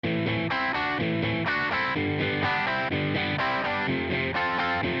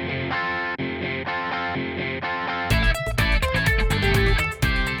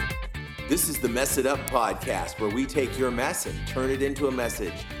the Mess It Up podcast, where we take your mess and turn it into a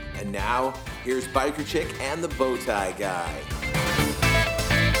message. And now, here's Biker Chick and the Bowtie Guy.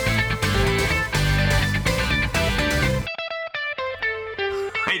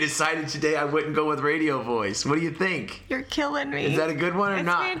 I decided today I wouldn't go with radio voice. What do you think? You're killing me. Is that a good one or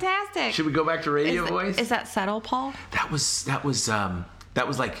not? It's fantastic. Should we go back to radio voice? Is that subtle, Paul? That was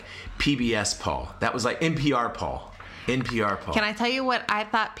like PBS Paul. That was like NPR Paul. NPR Paul. Can I tell you what I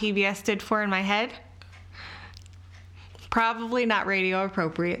thought PBS stood for in my head? Probably not radio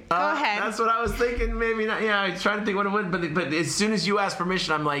appropriate. Go ahead. That's what I was thinking. Maybe not. Yeah, I was trying to think what it would. But as soon as you ask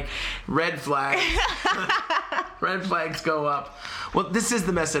permission, I'm like, red flags. Red flags go up. Well, this is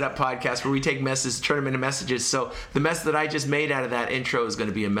the Mess It Up podcast where we take messes, turn them into messages. So the mess that I just made out of that intro is going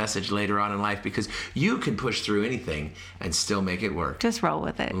to be a message later on in life, because you can push through anything and still make it work. Just roll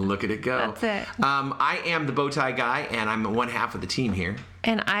with it. Look at it go. That's it. I am the Bowtie Guy, and I'm one half of the team here.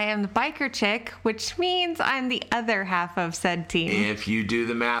 And I am the Biker Chick, which means I'm the other half of said team. If you do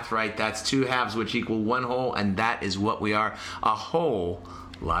the math right, that's two halves, which equal one whole, and that is what we are. A whole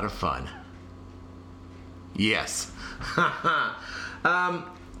lot of fun. Yes. Our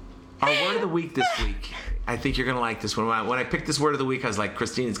word of the week this week, I think you're going to like this one. When I picked this word of the week, I was like,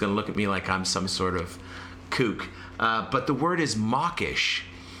 Christina's going to look at me like I'm some sort of kook. But the word is mawkish.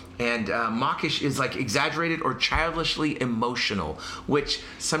 And mawkish is like exaggerated or childishly emotional, which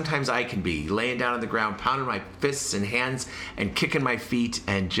sometimes I can be. Laying down on the ground, pounding my fists and hands and kicking my feet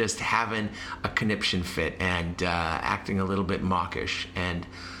and just having a conniption fit and acting a little bit mawkish. And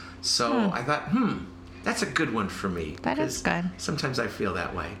so I thought, that's a good one for me. That is good. Sometimes I feel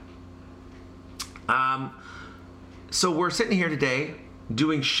that way. So we're sitting here today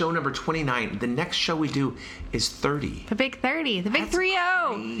doing show number 29. The next show we do is 30. The big 30. The big That's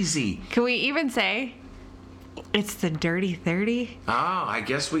 3-0. Crazy. Can we even say it's the dirty 30? Oh, I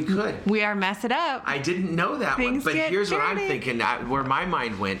guess we could. We are Mess It Up. I didn't know that Things one. But get here's what I'm dirty. thinking. Where my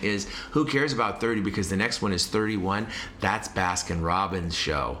mind went is, who cares about 30? Because the next one is 31. That's Baskin Robbins'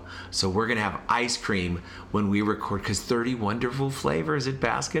 show. So we're going to have ice cream when we record, because 30 wonderful flavors at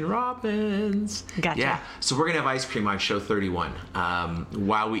Baskin Robbins. Gotcha. Yeah. So we're going to have ice cream on show 31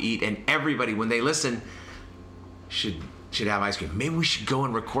 while we eat. And everybody, when they listen, should have ice cream. Maybe we should go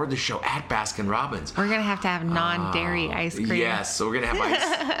and record the show at Baskin Robbins. We're going to have non-dairy ice cream. Yes, so we're going to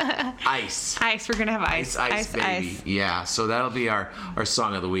have ice. Ice. We're going to have ice. Ice, baby. Yeah, so that'll be our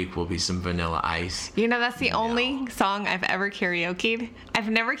song of the week will be some Vanilla Ice. You know, that's the only song I've ever karaoke'd. I've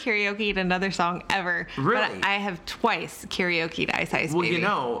never karaoke'd another song ever. Really? But I have twice karaoke'd Ice Ice Well, Baby. you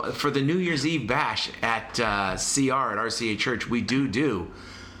know, for the New Year's Eve bash at CR at RCA Church, we do.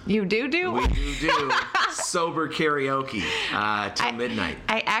 You do? We do sober karaoke till midnight.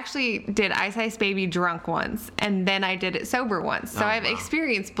 I actually did Ice Ice Baby drunk once, and then I did it sober once. So I've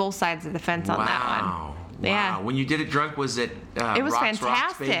experienced both sides of the fence on that one. Wow. Yeah. When you did it drunk, was it It was Rocks, fantastic.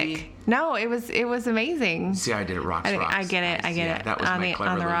 Rocks, baby? No, it was amazing. See, I did it Rocks, Rocks. I get it. Yeah, that was my clever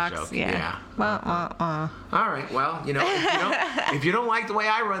on the little rocks. joke. Yeah. All right. Well, you know, if you don't like the way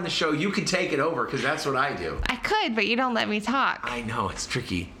I run the show, you can take it over, because that's what I do. I could, but you don't let me talk. I know, it's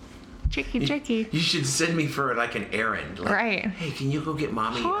tricky. Tricky. You should send me for like an errand. Like, Right. Hey, can you go get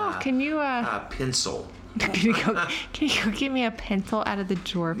mommy Can you a pencil? Can you go get me a pencil out of the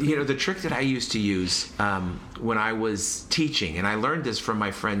drawer? You know, the trick that I used to use when I was teaching, and I learned this from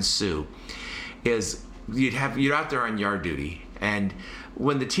my friend Sue, is you're out there on yard duty, and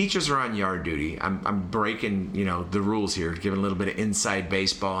when the teachers are on yard duty, I'm breaking, the rules here, giving a little bit of inside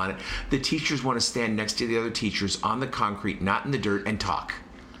baseball on it. The teachers want to stand next to the other teachers on the concrete, not in the dirt, and talk.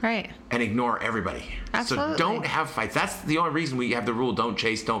 Right. And ignore everybody. Absolutely. So don't have fights. That's the only reason we have the rule, don't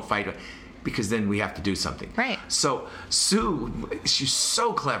chase, don't fight, because then we have to do something. Right. So Sue, she's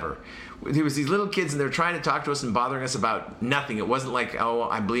so clever. There was these little kids, and they're trying to talk to us and bothering us about nothing. It wasn't like, oh,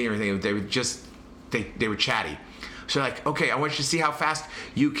 I'm bleeding or anything. They were just, they were chatty. So like, okay, I want you to see how fast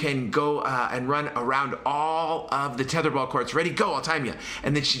you can go and run around all of the tetherball courts. Ready, go, I'll time you.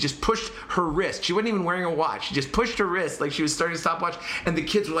 And then she just pushed her wrist. She wasn't even wearing a watch. She just pushed her wrist like she was starting a stopwatch. And the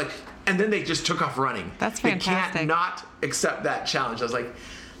kids were like, and then they just took off running. That's fantastic. They can't not accept that challenge. I was like,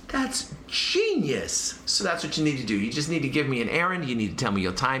 that's genius. So that's what you need to do. You just need to give me an errand. You need to tell me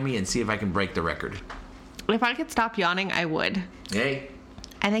you'll time me and see if I can break the record. If I could stop yawning, I would. Hey.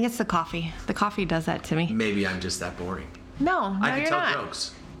 I think it's the coffee. The coffee does that to me. Maybe I'm just that boring. No, I can you're tell not.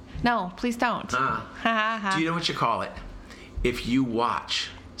 jokes. No, please don't. Do you know what you call it? If you watch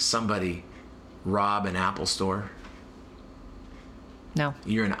somebody rob an Apple store, No,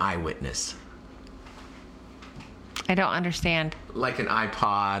 you're an eyewitness. I don't understand. Like an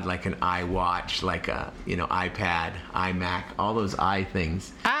iPod, like an iWatch, like a iPad, iMac, all those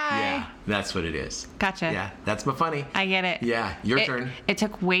things. Yeah, that's what it is. Gotcha. Yeah, that's my funny. I get it. Yeah, your turn. It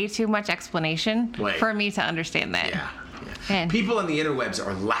took way too much explanation for me to understand that. Yeah. And people on the interwebs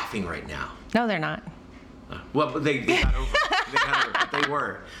are laughing right now. no, they're not. Well, they got over it. They got over it. But they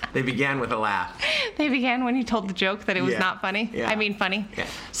were. They began with a laugh. They began when you told the joke that it was not funny. Yeah. I mean, funny. Yeah,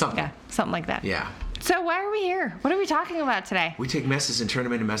 something. Yeah, something like that. Yeah. So why are we here? What are we talking about today? We take messes and turn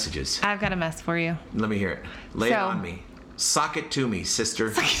them into messages. I've got a mess for you. Let me hear it. Lay it on me. Sock it to me,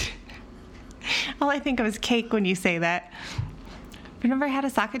 sister. All I think of is cake when you say that. Have you never had a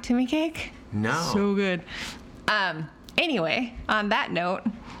sock it to me cake? No. So good. Anyway, on that note,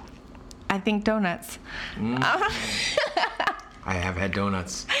 I think donuts. I have had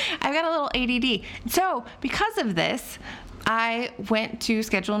donuts. I've got a little ADD. So because of this, I went to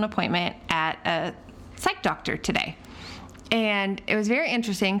schedule an appointment at a psych doctor today. And it was very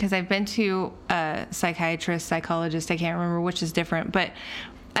interesting because I've been to a psychiatrist, psychologist, I can't remember which is different, but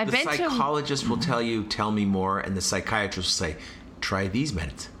I've been to... The psychologist will tell you, tell me more, and the psychiatrist will say, try these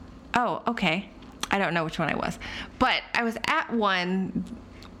meds. Oh, okay. I don't know which one I was. But I was at one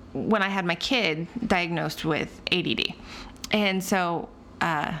when I had my kid diagnosed with ADD. And so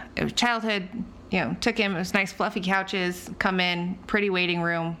it was childhood, took him. It was nice fluffy couches, come in, pretty waiting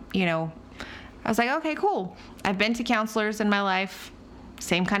room, I was like, okay, cool. I've been to counselors in my life,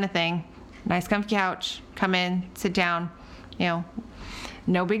 same kind of thing. Nice comfy couch, come in, sit down,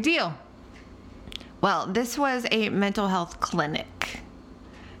 no big deal. Well, this was a mental health clinic.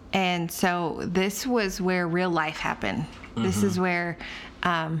 And so this was where real life happened. Mm-hmm. This is where,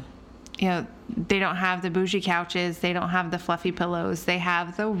 they don't have the bougie couches. They don't have the fluffy pillows. They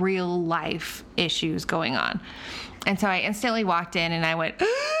have the real life issues going on. And so I instantly walked in and I went,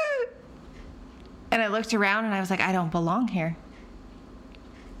 and I looked around and I was like, I don't belong here.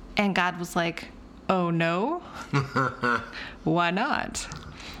 And God was like, oh no? Why not?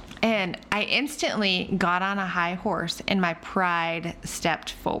 And I instantly got on a high horse and my pride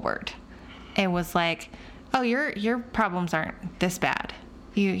stepped forward and was like, oh, your problems aren't this bad.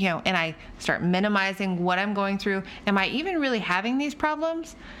 And I start minimizing what I'm going through. Am I even really having these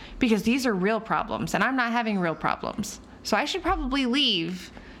problems? Because these are real problems and I'm not having real problems. So I should probably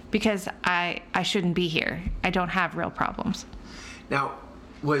leave because I shouldn't be here. I don't have real problems. Now,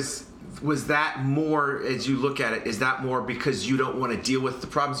 was that more, as you look at it, is that more because you don't want to deal with the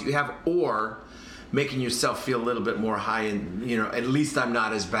problems you have, or making yourself feel a little bit more high and, at least I'm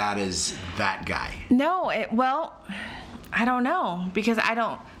not as bad as that guy? No, I don't know, because I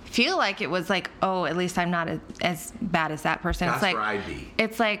don't feel like it was like, oh, at least I'm not as bad as that person. That's it's like, where I'd be.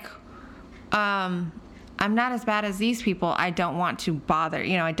 It's like, I'm not as bad as these people. I don't want to bother.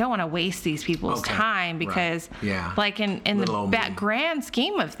 I don't want to waste these people's time because, like in the grand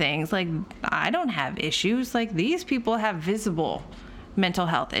scheme of things, like I don't have issues. Like these people have visible mental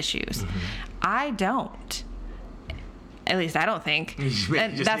health issues. Mm-hmm. I don't. At least I don't think.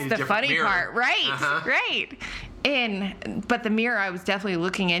 And that's the funny mirror. Part, right? Uh-huh. Right. But the mirror I was definitely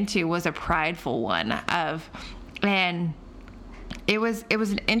looking into was a prideful one and it was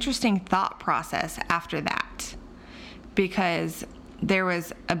an interesting thought process after that, because there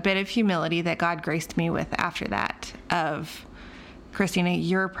was a bit of humility that God graced me with after that of, Christina,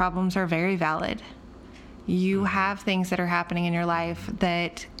 your problems are very valid. You have things that are happening in your life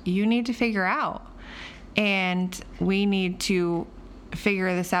that you need to figure out. And we need to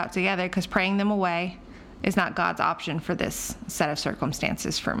figure this out together, because praying them away is not God's option for this set of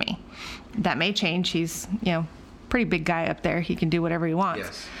circumstances for me. That may change. He's, pretty big guy up there. He can do whatever he wants.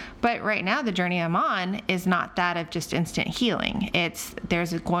 Yes. But right now, the journey I'm on is not that of just instant healing.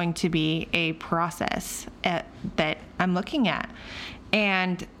 There's going to be a process that I'm looking at.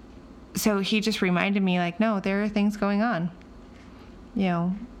 And so he just reminded me, like, no, there are things going on.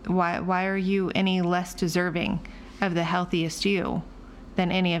 Why are you any less deserving of the healthiest you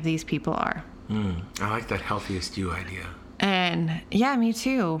than any of these people are? I like that healthiest you idea. And yeah, me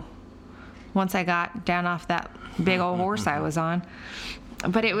too. Once I got down off that big old horse I was on.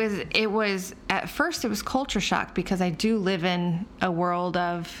 But it was at first it was culture shock, because I do live in a world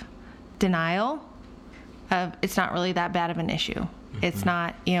of denial of it's not really that bad of an issue. Mm-hmm. It's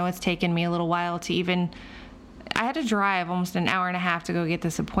not, it's taken me a little while to even, I had to drive almost an hour and a half to go get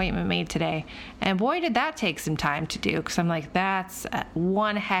this appointment made today. And boy, did that take some time to do, because I'm like, that's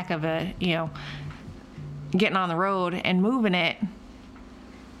one heck of a, getting on the road and moving it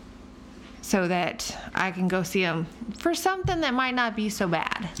so that I can go see him for something that might not be so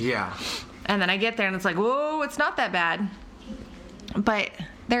bad. Yeah. And then I get there and it's like, whoa, it's not that bad. But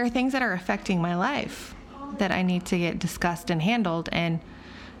there are things that are affecting my life that I need to get discussed and handled. And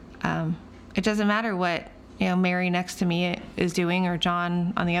it doesn't matter what, Mary next to me is doing, or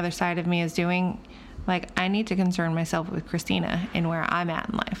John on the other side of me is doing. Like, I need to concern myself with Christina and where I'm at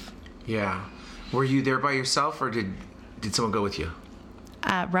in life. Yeah. Were you there by yourself, or did someone go with you?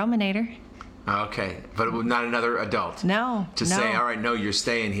 Rominator. Okay, but not another adult. No. Say, all right, no, you're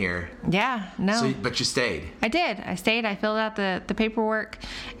staying here. Yeah, no. But you stayed. I did. I stayed. I filled out the paperwork.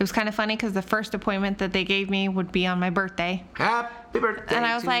 It was kind of funny because the first appointment that they gave me would be on my birthday. Happy birthday! And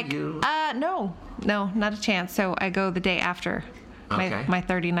I was like, you. No, not a chance. So I go the day after my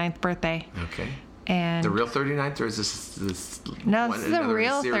 39th birthday. Okay. And the real 39th, or is this No, this is the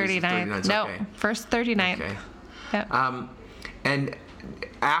real 39th. No, okay. First 39th. Okay. Yep. And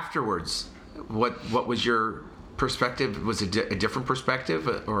afterwards, what was your perspective? Was it a different perspective,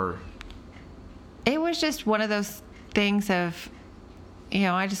 or? It was just one of those things of,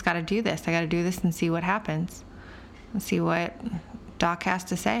 I just got to do this. I got to do this and see what happens, and see what Doc has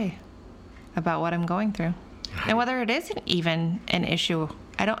to say about what I'm going through, and whether it isn't even an issue.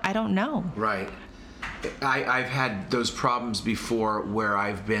 I don't know. Right. I've had those problems before where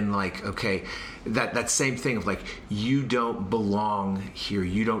I've been like, okay, that same thing of like, you don't belong here.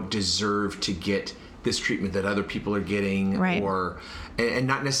 You don't deserve to get this treatment that other people are getting, right. and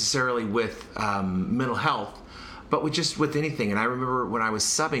not necessarily with mental health, but with anything. And I remember when I was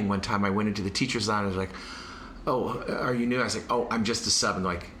subbing one time, I went into the teacher's lounge. I was like, "Oh, are you new?" I was like, "Oh, I'm just a sub." And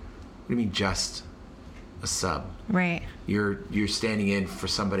like, "What do you mean just a sub?" Right. You're standing in for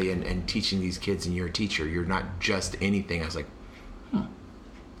somebody and teaching these kids, and you're a teacher. You're not just anything. I was like,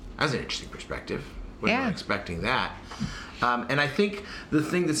 that's an interesting perspective. Wasn't really expecting that. And I think the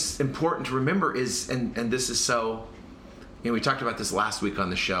thing that's important to remember is, and this is so, we talked about this last week on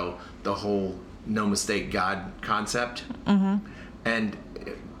the show, the whole no mistake God concept. Mm-hmm. And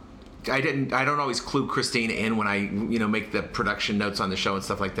I don't always clue Christine in when I, make the production notes on the show and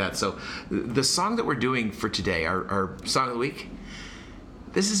stuff like that. So the song that we're doing for today, our song of the week,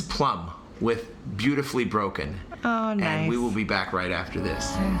 this is Plum with Beautifully Broken. Oh, nice. And we will be back right after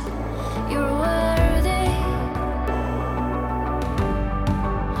this. You're worthy,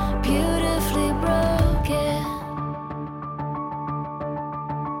 beautifully broken.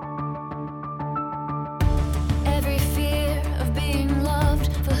 Every fear of being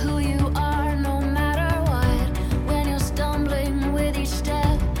loved for who you are, no matter what. When you're stumbling with each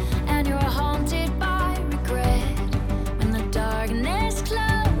step and you're haunted by regret. When the darkness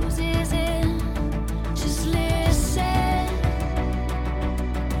closes in, just listen.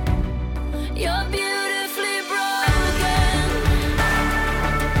 You're beautifully broken,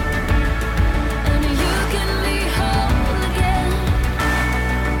 and you can be whole again.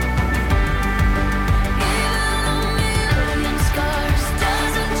 Even a million scars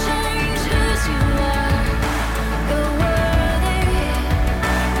doesn't change who you are. You're worthy,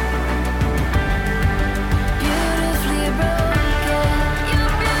 beautifully broken.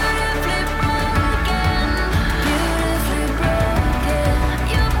 You're beautifully broken, beautifully broken.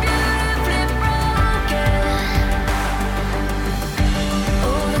 You're beautifully broken.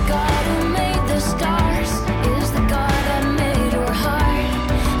 Oh, the God who made the stars is the God that made your heart,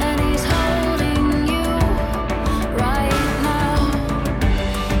 and He's holding you right now.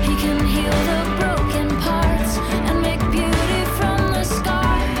 He can heal the broken parts and make beauty from the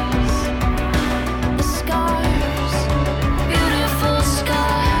scars, beautiful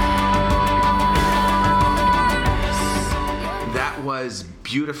scars. That was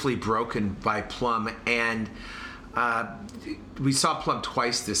Beautifully Broken by Plum, and we saw Plum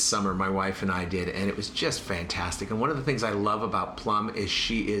twice this summer, my wife and I did, and it was just fantastic. And one of the things I love about Plum is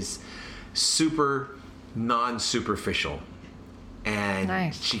she is super non-superficial. And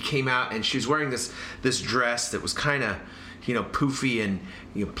Nice. she came out and she was wearing this dress that was kind of, poofy and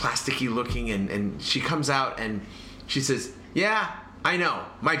plasticky looking, and she comes out and she says, "Yeah, I know.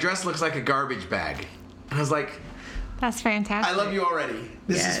 My dress looks like a garbage bag." And I was like, That's fantastic. I love you already.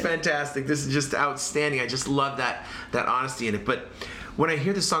 This is Yeah. fantastic. This is just outstanding. I just love that honesty in it. But when I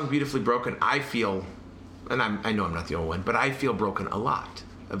hear the song Beautifully Broken, I feel, and I know I'm not the only one, but I feel broken a lot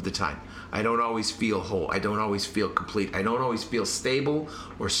of the time. I don't always feel whole. I don't always feel complete. I don't always feel stable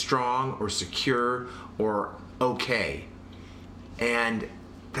or strong or secure or okay. And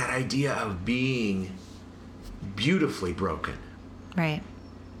that idea of being beautifully broken, Right.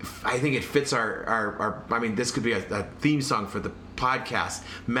 I think it fits our I mean, this could be a theme song for the podcast,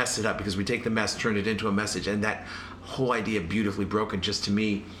 Mess It Up, because we take the mess, turn it into a message, and that whole idea of beautifully broken, just to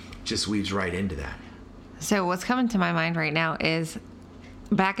me, just weaves right into that. So what's coming to my mind right now is,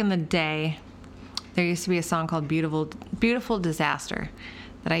 back in the day, there used to be a song called Beautiful Disaster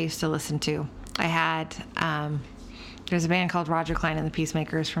that I used to listen to. I had, there's a band called Roger Klein and the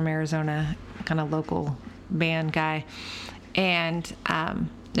Peacemakers from Arizona, kind of local band guy. And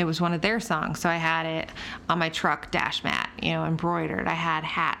it was one of their songs. So I had it on my truck dash mat, embroidered. I had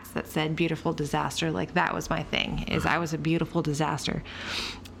hats that said beautiful disaster. Like that was my thing, is I was a beautiful disaster.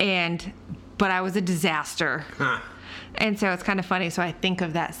 But I was a disaster. And so it's kind of funny. So I think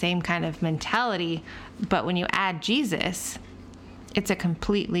of that same kind of mentality, but when you add Jesus, it's a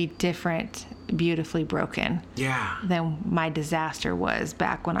completely different, beautifully broken than my disaster was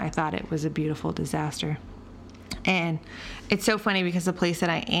back when I thought it was a beautiful disaster. And it's so funny because the place that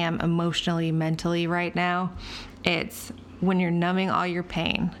I am emotionally, mentally right now, it's when you're numbing all your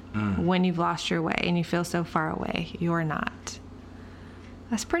pain, when you've lost your way and you feel so far away, you're not.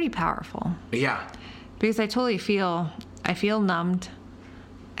 That's pretty powerful. Yeah. Because I feel numbed.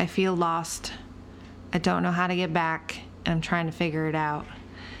 I feel lost. I don't know how to get back. And I'm trying to figure it out.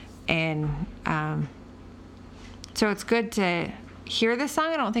 And so it's good to hear this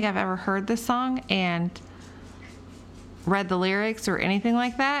song. I don't think I've ever heard this song and read the lyrics or anything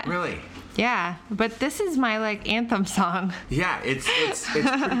like that. Really? Yeah. But this is my anthem song. Yeah, it's pretty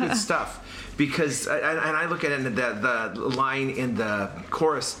good stuff. Because, and I look at it in the line in the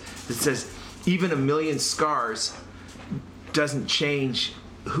chorus that says, even a million scars doesn't change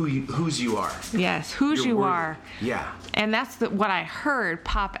whose you are. Yes, whose you are. Yeah. And that's what I heard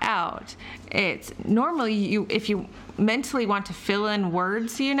pop out. It's normally if you mentally want to fill in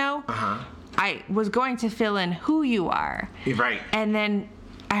words, I was going to fill in who you are. Right. And then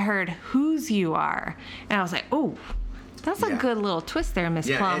I heard whose you are. And I was like, oh, that's a good little twist there, Miss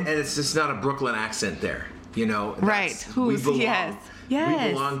Plum. And it's just not a Brooklyn accent there, Right. Who's, yes. Yes.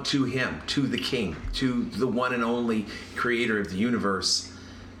 We belong to him, to the King, to the one and only creator of the universe.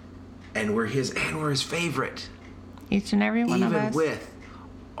 And we're his favorite. Each and every one of us. Even with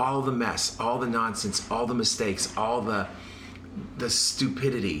all the mess, all the nonsense, all the mistakes, all the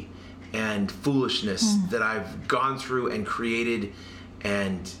stupidity and foolishness that I've gone through and created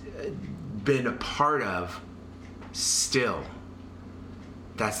and been a part of, still,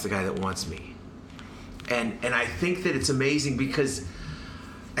 that's the guy that wants me. And I think that it's amazing because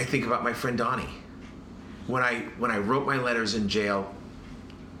I think about my friend Donnie. When I wrote my letters in jail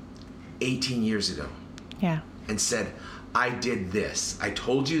 18 years ago. Yeah. And said, I did this. I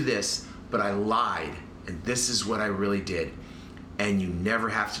told you this, but I lied. And this is what I really did. And you never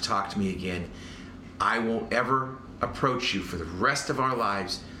have to talk to me again. I won't ever approach you for the rest of our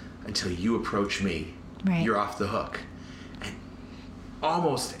lives until you approach me. Right. You're off the hook. And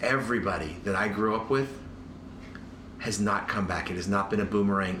almost everybody that I grew up with has not come back. It has not been a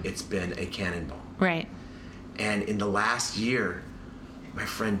boomerang. It's been a cannonball. Right. And in the last year, my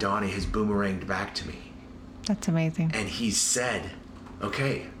friend Donnie has boomeranged back to me. That's amazing. And he said,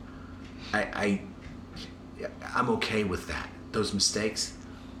 okay, I'm okay with that. Those mistakes,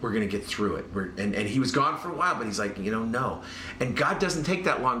 we're going to get through it. And he was gone for a while, but he's like, no. And God doesn't take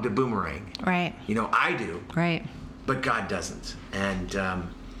that long to boomerang. Right. I do. Right. But God doesn't. And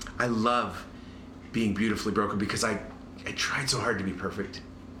I love being beautifully broken because I tried so hard to be perfect.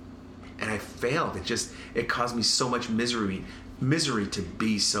 And I failed. It caused me so much misery to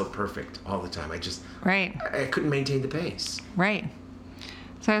be so perfect all the time. I couldn't maintain the pace. Right.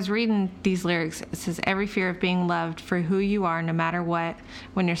 So I was reading these lyrics. It says, every fear of being loved for who you are, no matter what,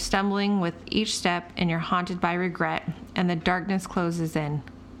 when you're stumbling with each step and you're haunted by regret and the darkness closes in,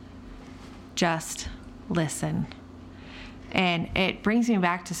 just listen. And it brings me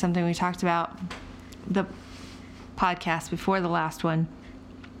back to something we talked about the podcast before the last one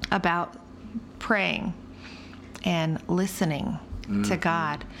about praying and listening to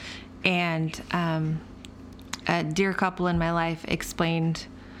God. And a dear couple in my life explained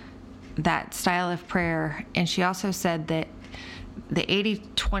that style of prayer, and she also said that the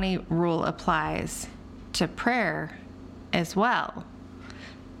 80-20 rule applies to prayer as well.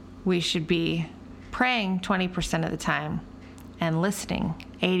 We should be praying 20% of the time and listening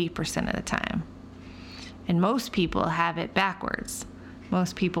 80% of the time. And most people have it backwards.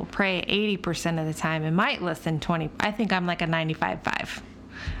 Most people pray 80% of the time and might listen 20. I think I'm like a 95-5.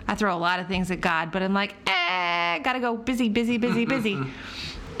 I throw a lot of things at God, but I'm like, gotta go busy.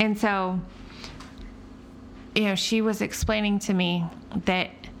 And so, she was explaining to me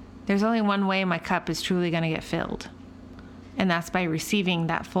that there's only one way my cup is truly going to get filled. And that's by receiving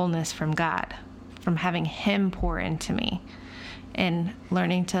that fullness from God, from having Him pour into me and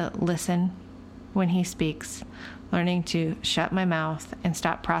learning to listen when He speaks, learning to shut my mouth and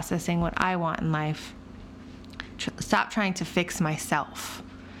stop processing what I want in life. Stop trying to fix myself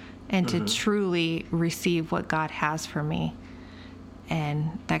and to truly receive what God has for me.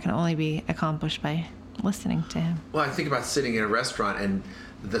 And that can only be accomplished by listening to Him. Well, I think about sitting in a restaurant and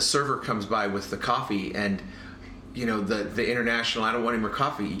the server comes by with the coffee, and the international, I don't want any more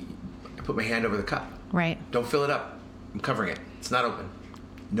coffee. I put my hand over the cup. Right. Don't fill it up. I'm covering it. It's not open.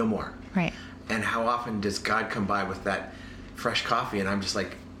 No more. Right. And how often does God come by with that fresh coffee, and I'm just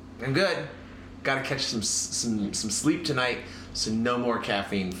like, I'm good. Got to catch some sleep tonight, so no more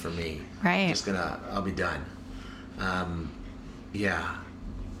caffeine for me. Right. I'll be done. Yeah.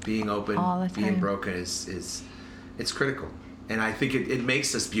 Being open, being broken is it's critical. And I think it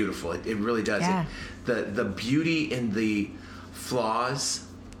makes us beautiful. It really does. Yeah. The beauty in the flaws.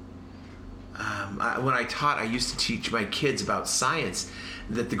 When I taught, I used to teach my kids about science,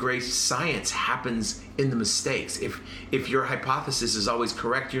 that the great science happens in the mistakes. If your hypothesis is always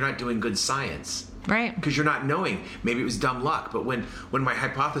correct, you're not doing good science. Right. Because you're not knowing. Maybe it was dumb luck. But when my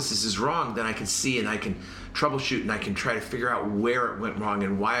hypothesis is wrong, then I can see and I can troubleshoot and I can try to figure out where it went wrong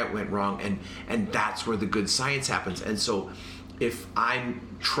and why it went wrong. And that's where the good science happens. And so if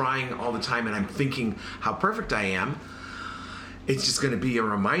I'm trying all the time and I'm thinking how perfect I am, it's just going to be a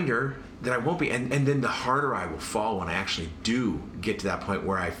reminder that I won't be. And then the harder I will fall when I actually do get to that point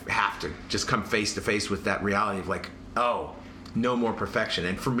where I have to just come face to face with that reality of like, oh, no more perfection.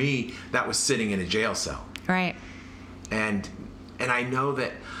 And for me, that was sitting in a jail cell. Right. And I know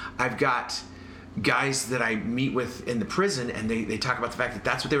that I've got guys that I meet with in the prison, and they talk about the fact that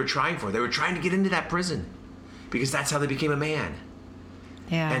that's what they were trying for. They were trying to get into that prison because that's how they became a man.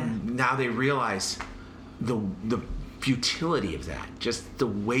 Yeah. And now they realize the futility of that, just the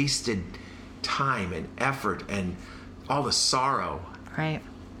wasted time and effort and all the sorrow. Right.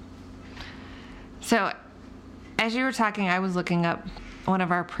 So as you were talking, I was looking up one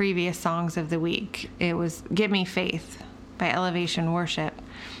of our previous songs of the week. It was Give Me Faith by Elevation Worship,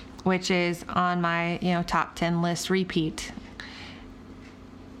 which is on my, top 10 list repeat.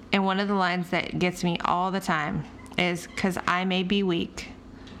 And one of the lines that gets me all the time is, 'cause I may be weak,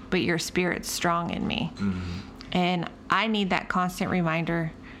 but your spirit's strong in me. Mm-hmm. And I need that constant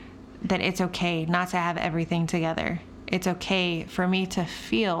reminder that it's okay not to have everything together. It's okay for me to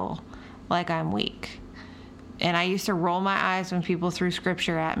feel like I'm weak. And I used to roll my eyes when people threw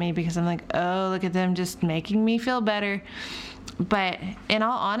scripture at me because I'm like, oh, look at them just making me feel better. But in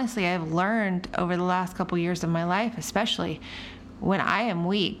all honesty, I've learned over the last couple years of my life, especially when I am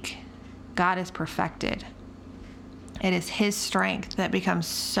weak, God is perfected. It is His strength that becomes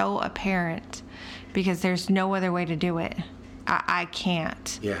so apparent because there's no other way to do it. I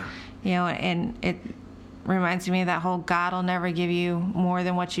can't. Yeah. And it reminds me of that whole God will never give you more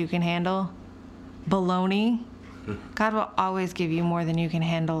than what you can handle. Baloney. God will always give you more than you can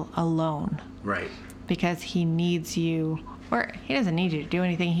handle alone. Right. Because He needs you, or He doesn't need you to do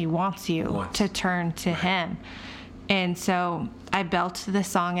anything. He wants you to turn to Him. And so I belt this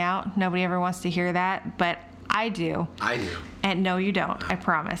song out. Nobody ever wants to hear that, but I do. I do. And no, you don't. I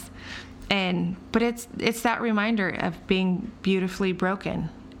promise. But it's that reminder of being beautifully broken.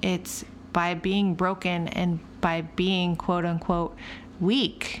 It's by being broken and by being quote unquote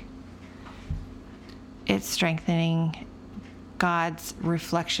weak, it's strengthening God's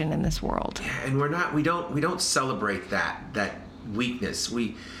reflection in this world. Yeah, and we don't celebrate that weakness.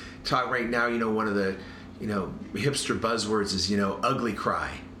 We talk right now, one of the hipster buzzwords is ugly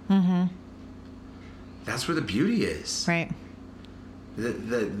cry. Mm-hmm. That's where the beauty is. Right.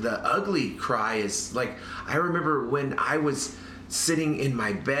 The ugly cry is like, I remember when I was sitting in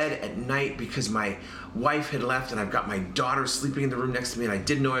my bed at night because my wife had left and I've got my daughter sleeping in the room next to me and I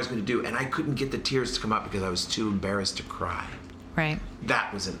didn't know what I was going to do, and I couldn't get the tears to come out because I was too embarrassed to cry. Right.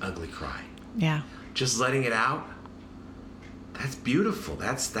 That was an ugly cry. Yeah. Just letting it out, that's beautiful.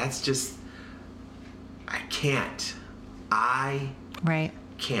 That's just, I can't. Right.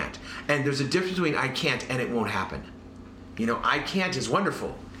 Can't. And there's a difference between I can't and it won't happen. I can't is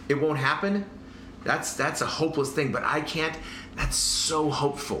wonderful. It won't happen. That's a hopeless thing, but I can't, that's so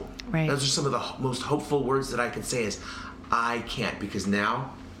hopeful. Right. Those are some of the most hopeful words that I can say is I can't, because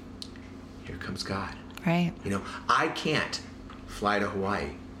now here comes God. Right. I can't fly to Hawaii.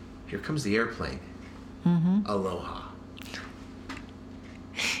 Here comes the airplane. Mm-hmm. Aloha.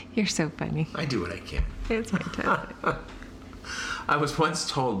 You're so funny. I do what I can. It's fantastic. I was once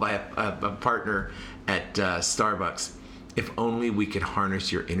told by a partner at Starbucks, if only we could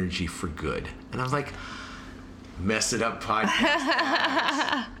harness your energy for good. And I was like, mess it up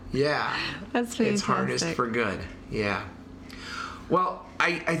podcast. Yeah. That's fantastic. It's harnessed for good. Yeah. Well,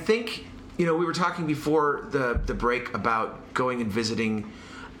 I think, we were talking before the break about going and visiting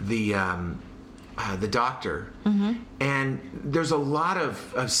the the doctor, and there's a lot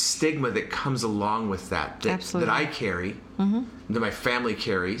of stigma that comes along with that I carry, that my family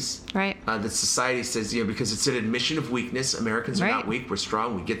carries, right? That society says, because it's an admission of weakness. Americans are not weak. We're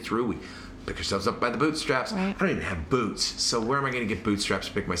strong. We get through. We pick ourselves up by the bootstraps. Right. I don't even have boots, so where am I going to get bootstraps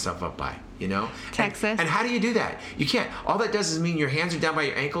to pick myself up by? Texas. And how do you do that? You can't. All that does is mean your hands are down by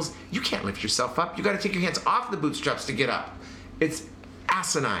your ankles. You can't lift yourself up. You got to take your hands off the bootstraps to get up. It's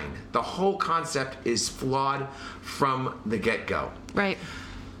asinine. The whole concept is flawed from the get-go. Right.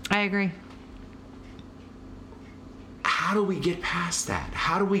 I agree. How do we get past that?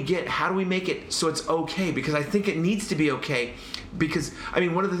 How do we make it so it's okay? Because I think it needs to be okay. Because,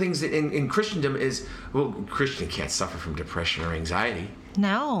 one of the things that in Christendom is, Christian can't suffer from depression or anxiety.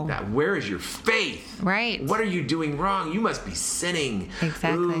 No. Where is your faith? Right. What are you doing wrong? You must be sinning.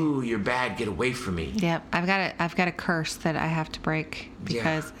 Exactly. Ooh, you're bad. Get away from me. Yep. I've got a curse that I have to break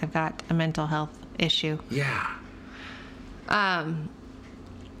because I've got a mental health issue. Yeah.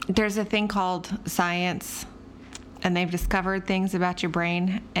 There's a thing called science, and they've discovered things about your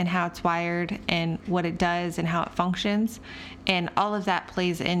brain and how it's wired and what it does and how it functions. And all of that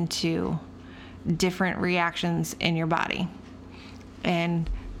plays into different reactions in your body. And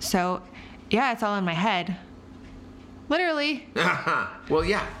so, it's all in my head. Literally. Well,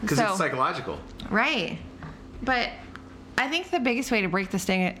 yeah, because it's psychological. Right. But I think the biggest way to break the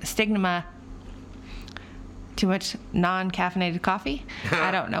stigma, too much non-caffeinated coffee,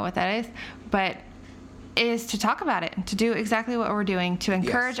 I don't know what that is, but is to talk about it, to do exactly what we're doing, to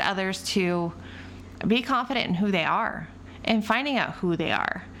encourage others to be confident in who they are and finding out who they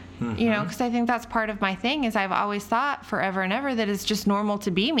are. Because I think that's part of my thing is I've always thought forever and ever that it's just normal to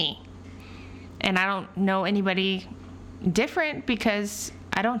be me. And I don't know anybody different because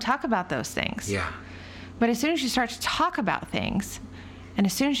I don't talk about those things. Yeah. But as soon as you start to talk about things, and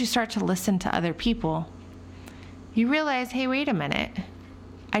as soon as you start to listen to other people, you realize, hey, wait a minute.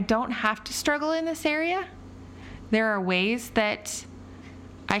 I don't have to struggle in this area. There are ways that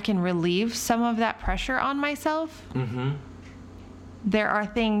I can relieve some of that pressure on myself. Mm-hmm. There are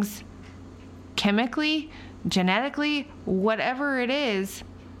things chemically, genetically, whatever it is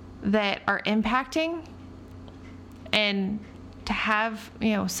that are impacting. And to have,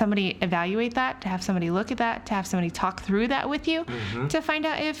 somebody evaluate that, to have somebody look at that, to have somebody talk through that with you, to find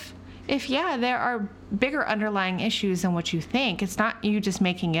out if there are bigger underlying issues than what you think. It's not you just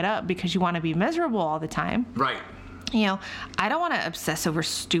making it up because you want to be miserable all the time. Right. I don't want to obsess over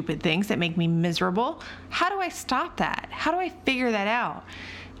stupid things that make me miserable. How do I stop that? How do I figure that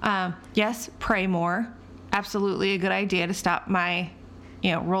out? Yes, pray more. Absolutely a good idea to stop my,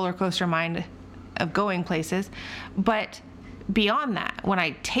 roller coaster mind of going places. But beyond that, when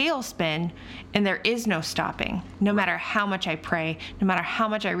I tailspin and there is no stopping, no matter how much I pray, no matter how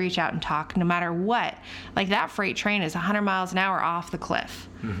much I reach out and talk, no matter what, like that freight train is 100 miles an hour off the cliff.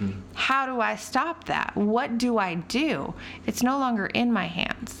 Mm-hmm. How do I stop that? What do I do? It's no longer in my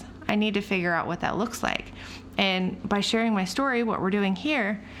hands. I need to figure out what that looks like. And by sharing my story, what we're doing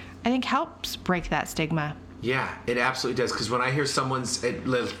here, I think helps break that stigma. Yeah, it absolutely does. Because when I hear it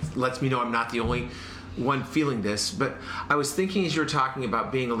lets me know I'm not the only one feeling this. But I was thinking as you were talking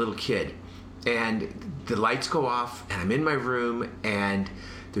about being a little kid, and the lights go off, and I'm in my room, and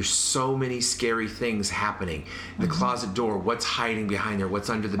there's so many scary things happening. The closet door, what's hiding behind there, what's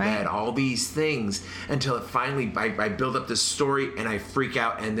under the bed, all these things, until it finally, I build up this story, and I freak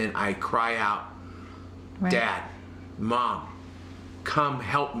out, and then I cry out, Dad, Mom, come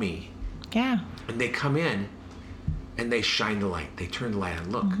help me. Yeah. And they come in, and they shine the light. They turn the light on.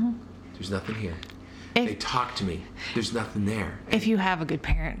 Look, there's nothing here. They talk to me. There's nothing there. If you have a good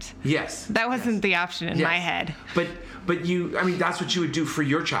parent. Yes. That wasn't the option in my head. But you, that's what you would do for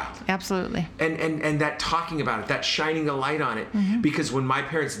your child. Absolutely. And that talking about it, that shining the light on it. Because when my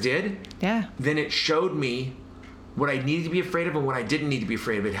parents did, then it showed me what I needed to be afraid of and what I didn't need to be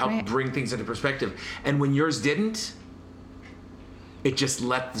afraid of. It helped bring things into perspective. And when yours didn't, it just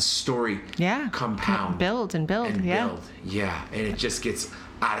let the story compound. Build and build. And build. Yeah. And it just gets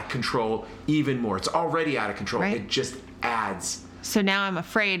out of control even more. It's already out of control. It just adds. So now I'm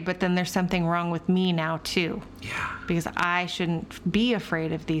afraid, but then there's something wrong with me now too. Yeah. Because I shouldn't be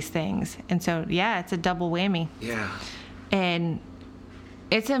afraid of these things. And so, it's a double whammy. Yeah. And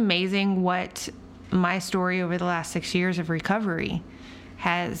it's amazing what my story over the last 6 years of recovery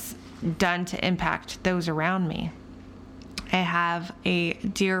has done to impact those around me. I have a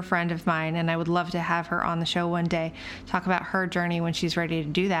dear friend of mine, and I would love to have her on the show one day, talk about her journey when she's ready to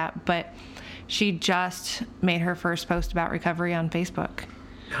do that. But she just made her first post about recovery on Facebook.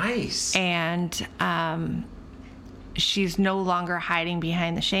 Nice. And she's no longer hiding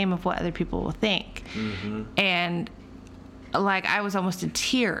behind the shame of what other people will think. Mm-hmm. And like, I was almost in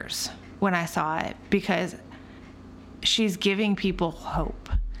tears when I saw it, because she's giving people hope.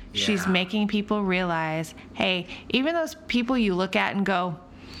 Yeah. She's making people realize, hey, even those people you look at and go,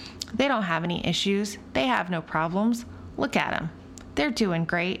 they don't have any issues, they have no problems, look at them, they're doing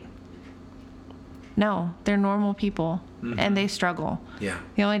great. No, they're normal people, mm-hmm. and they struggle. Yeah.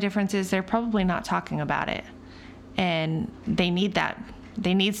 The only difference is they're probably not talking about it, and they need that.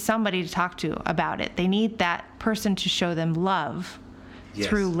 They need somebody to talk to about it. They need that person to show them love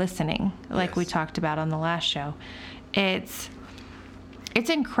through listening, like we talked about on the last show. It's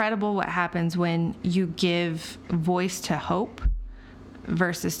incredible what happens when you give voice to hope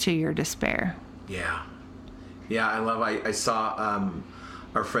versus to your despair. Yeah. Yeah, I saw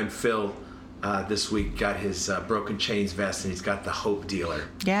our friend Phil this week got his Broken Chains vest, and he's got the Hope Dealer.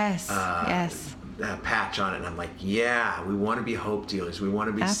 Yes. Patch on it, and I'm like, yeah, we want to be hope dealers. We want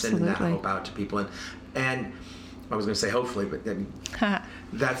to be sending that hope out to people, and I was going to say hopefully, but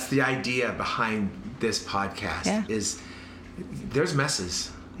that's the idea behind this podcast. Yeah. Is there's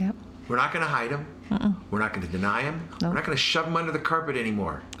messes. Yep. We're not going to hide them. We're not going to deny them. Nope. We're not going to shove them under the carpet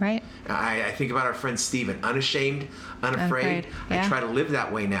anymore. Right. I think about our friend Stephen, unashamed, unafraid. Yeah. I try to live that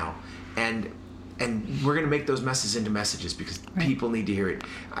way now, and we're going to make those messes into messages, because people need to hear it.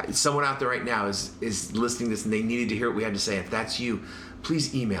 Someone out there right now is listening to this, and they needed to hear what we had to say. If that's you,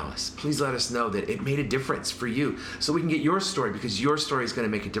 please email us. Please let us know that it made a difference for you, so we can get your story, because your story is going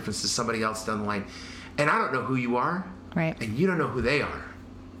to make a difference to somebody else down the line. And I don't know who you are, and you don't know who they are,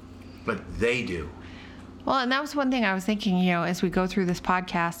 but they do. Well, and that was one thing I was thinking, as we go through this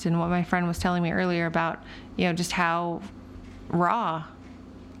podcast, and what my friend was telling me earlier about, just how raw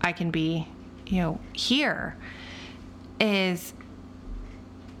I can be, here, is,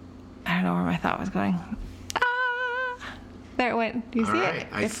 I don't know where my thought was going. There it went. Do you see it?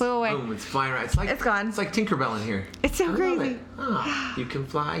 It flew away. Boom, it's flying right. It's gone. It's like Tinkerbell in here. It's so crazy. You can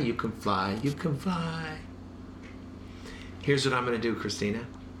fly, you can fly, you can fly. Here's what I'm going to do, Christina.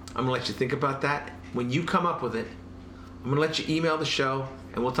 I'm going to let you think about that. When you come up with it, I'm going to let you email the show,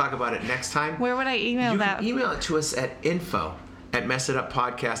 and we'll talk about it next time. Where would I email that? You can email it to us at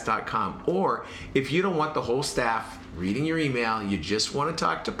info@messituppodcast.com. Or if you don't want the whole staff reading your email, you just want to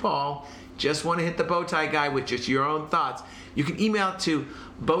talk to Paul, just want to hit the bow tie guy with just your own thoughts, you can email it to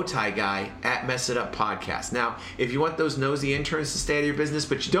bowtieguy@messituppodcast. Now, if you want those nosy interns to stay out of your business,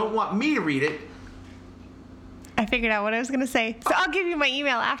 but you don't want me to read it, I figured out what I was going to say. So I'll give you my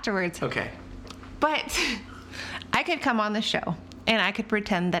email afterwards. Okay. But I could come on the show, and I could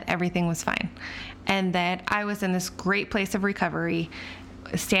pretend that everything was fine, and that I was in this great place of recovery,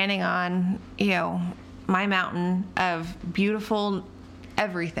 standing on, my mountain of beautiful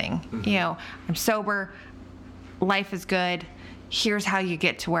everything. Mm-hmm. I'm sober, life is good, here's how you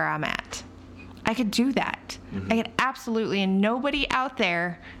get to where I'm at. I could do that. Mm-hmm. I could absolutely, and nobody out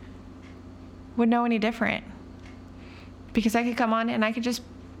there would know any different, because I could come on and I could just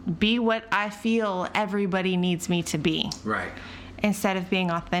be what I feel everybody needs me to be. Right. Instead of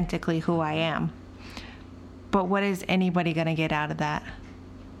being authentically who I am. But what is anybody going to get out of that?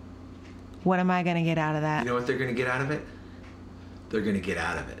 What am I going to get out of that? You know what they're going to get out of it? They're going to get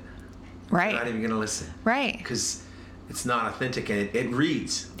out of it. Right. They're not even going to listen. Right. Because it's not authentic, and it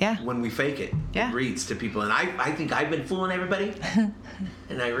reads. Yeah. When we fake it. Yeah. It reads to people. And I think I've been fooling everybody.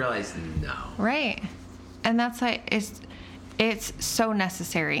 And I realized, no. Right. And that's like, it's so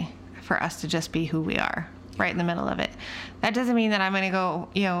necessary for us to just be who we are, right in the middle of it. That doesn't mean that I'm going to go,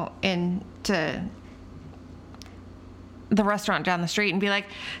 into the restaurant down the street and be like,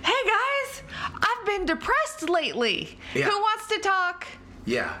 hey guys, I've been depressed lately. Yeah. Who wants to talk?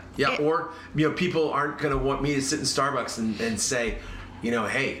 Yeah. Or, people aren't going to want me to sit in Starbucks and say,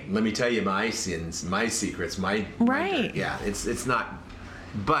 hey, let me tell you my sins, my secrets, my right. Yeah, it's not.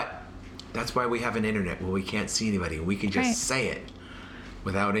 But that's why we have an internet where we can't see anybody. We can just say it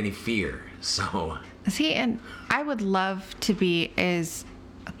without any fear. So see, and I would love to be as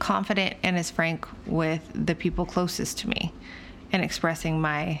confident and as frank with the people closest to me and expressing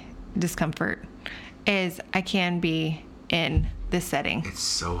my discomfort as I can be in this setting. It's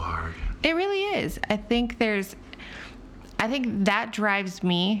so hard. It really is. I think that drives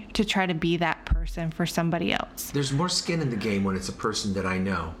me to try to be that person for somebody else. There's more skin in the game when it's a person that I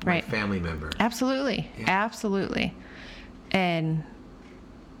know, my family member. Absolutely. Yeah. Absolutely. And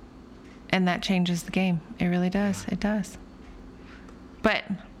that changes the game. It really does. It does. But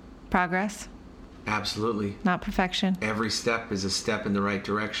progress. Absolutely. Not perfection. Every step is a step in the right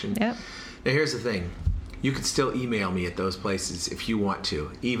direction. Yep. Now here's the thing. you can still email me at those places if you want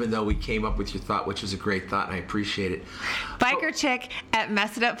to, even though we came up with your thought, which was a great thought, and I appreciate it.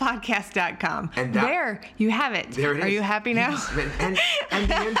 BikerChick@messituppodcast.com. And there you have it. There it is. Are you happy now? Yes, and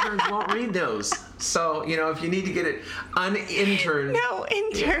the interns won't read those. So, if you need to get it uninterned. No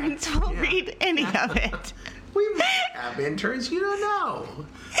interns will read any of it. We might have interns. You don't know.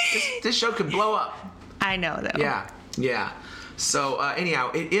 This show could blow up. I know, though. Yeah. So, anyhow,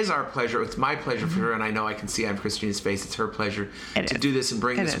 it is our pleasure. It's my pleasure for her, and I know I can see on Christina's face it's her pleasure to do this and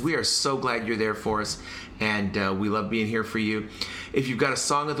bring this. We are so glad you're there for us, and we love being here for you. If you've got a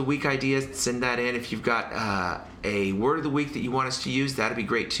Song of the Week idea, send that in. If you've got a Word of the Week that you want us to use, that'd be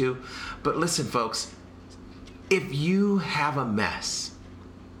great, too. But listen, folks, if you have a mess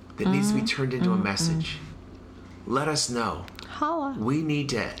that needs to be turned into a message, let us know. Holla. We need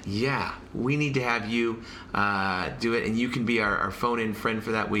to have you do it, and you can be our phone-in friend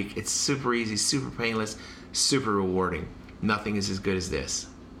for that week. It's super easy, super painless, super rewarding. Nothing is as good as this.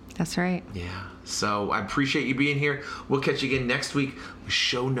 That's right. Yeah. So I appreciate you being here. We'll catch you again next week with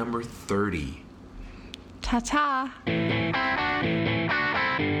show number 30. Ta-ta.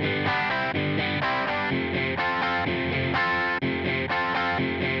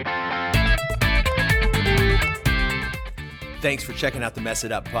 Thanks for checking out the Mess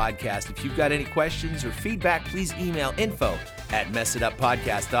It Up podcast. If you've got any questions or feedback, please email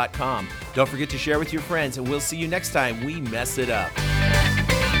info@messituppodcast.com. Don't forget to share with your friends, and we'll see you next time we mess it up.